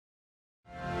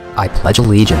I pledge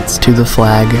allegiance to the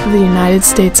flag of the United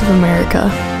States of America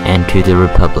and to the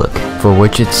republic for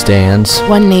which it stands,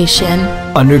 one nation,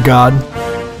 under God,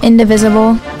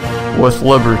 indivisible, with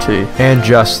liberty and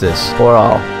justice for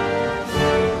all.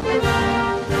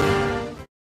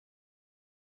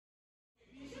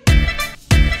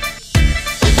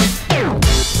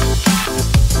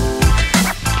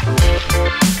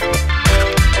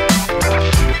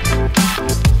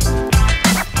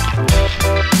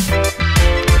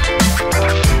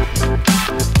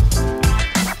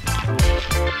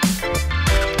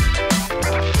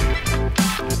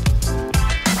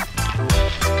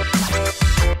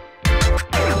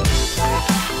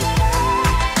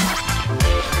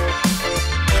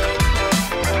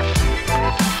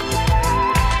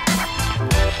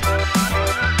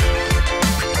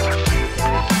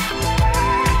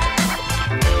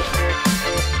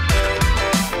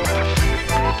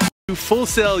 Full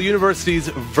Sail University's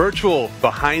virtual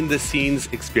behind-the-scenes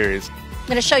experience. I'm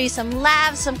going to show you some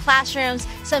labs, some classrooms,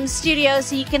 some studios,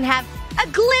 so you can have a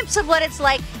glimpse of what it's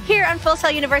like here on Full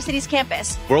Sail University's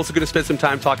campus. We're also going to spend some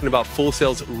time talking about Full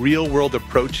Sail's real-world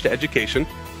approach to education,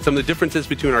 some of the differences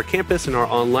between our campus and our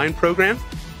online program.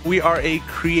 We are a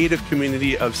creative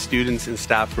community of students and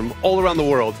staff from all around the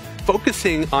world,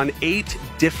 focusing on 8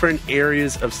 different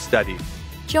areas of study.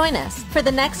 Join us for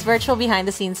the next virtual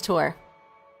behind-the-scenes tour.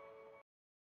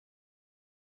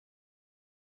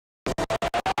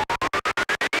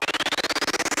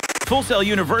 Full Sail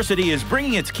University is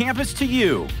bringing its campus to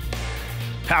you.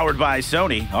 Powered by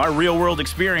Sony, our real-world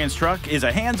experience truck is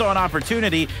a hands-on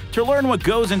opportunity to learn what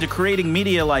goes into creating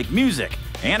media like music,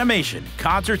 animation,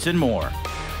 concerts, and more.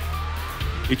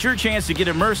 It's your chance to get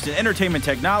immersed in entertainment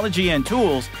technology and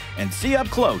tools and see up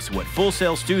close what Full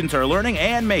Sail students are learning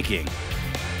and making.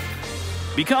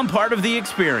 Become part of the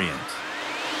experience.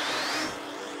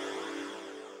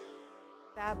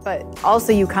 But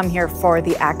also you come here for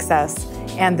the access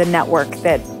and the network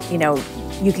that,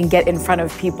 you can get in front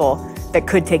of people that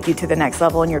could take you to the next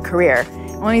level in your career.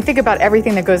 And when you think about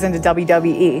everything that goes into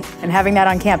WWE and having that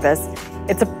on campus,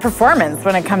 it's a performance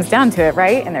when it comes down to it,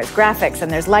 right? And there's graphics and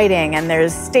there's lighting and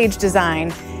there's stage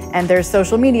design and there's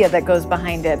social media that goes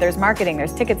behind it. There's marketing,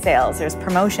 there's ticket sales, there's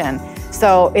promotion.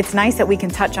 So it's nice that we can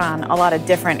touch on a lot of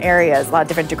different areas, a lot of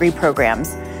different degree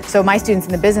programs. So my students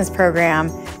in the business program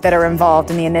that are involved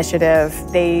in the initiative,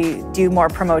 they do more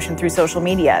promotion through social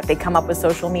media. They come up with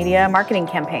social media marketing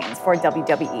campaigns for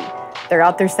WWE. They're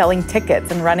out there selling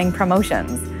tickets and running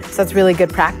promotions. So it's really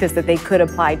good practice that they could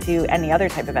apply to any other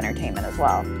type of entertainment as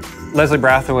well. Leslie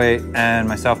Brathwaite and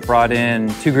myself brought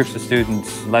in 2 groups of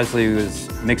students. Leslie was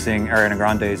mixing Ariana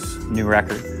Grande's new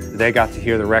record. They got to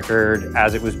hear the record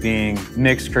as it was being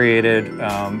mixed, created.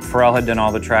 Pharrell had done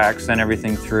all the tracks, sent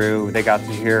everything through. They got to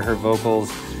hear her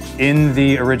vocals in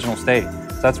the original state.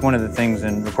 So that's one of the things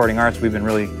in recording arts we've been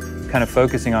really kind of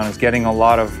focusing on, is getting a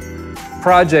lot of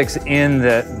projects in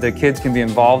that the kids can be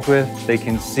involved with. They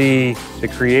can see the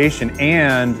creation,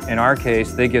 and in our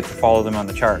case, they get to follow them on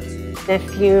the charts.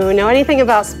 If you know anything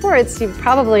about sports, you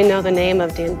probably know the name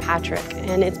of Dan Patrick,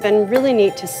 and it's been really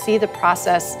neat to see the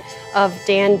process of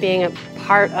Dan being a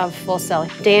part of Full Sail.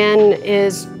 Dan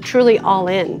is truly all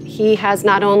in. He has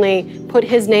not only put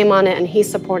his name on it and he's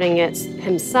supporting it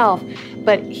himself,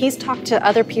 but he's talked to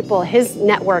other people, his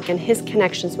network and his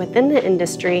connections within the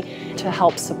industry to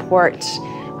help support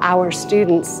our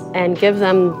students and give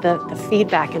them the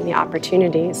feedback and the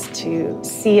opportunities to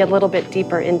see a little bit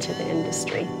deeper into the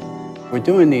industry. We're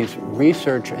doing these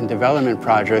research and development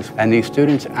projects, and these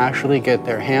students actually get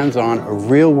their hands on a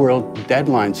real-world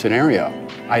deadline scenario.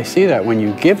 I see that when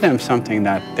you give them something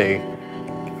that they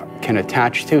can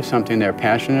attach to, something they're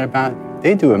passionate about,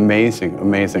 they do amazing,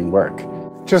 amazing work.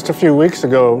 Just a few weeks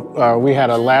ago, we had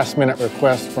a last-minute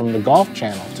request from the Golf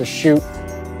Channel to shoot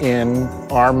in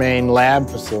our main lab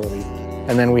facility,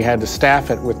 and then we had to staff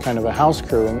it with kind of a house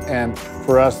crew, and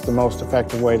for us, the most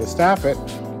effective way to staff it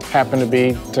happened to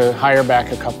be to hire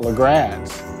back a couple of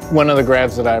grads. One of the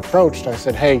grads that I approached, I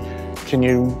said, hey, can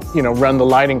you run the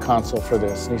lighting console for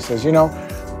this? And he says,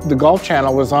 the Golf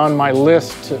Channel was on my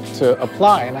list to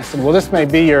apply. And I said, well, this may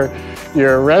be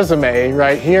your resume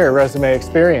right here, resume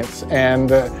experience. And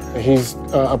he's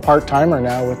a part-timer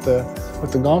now with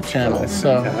the Golf Channel.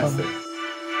 So.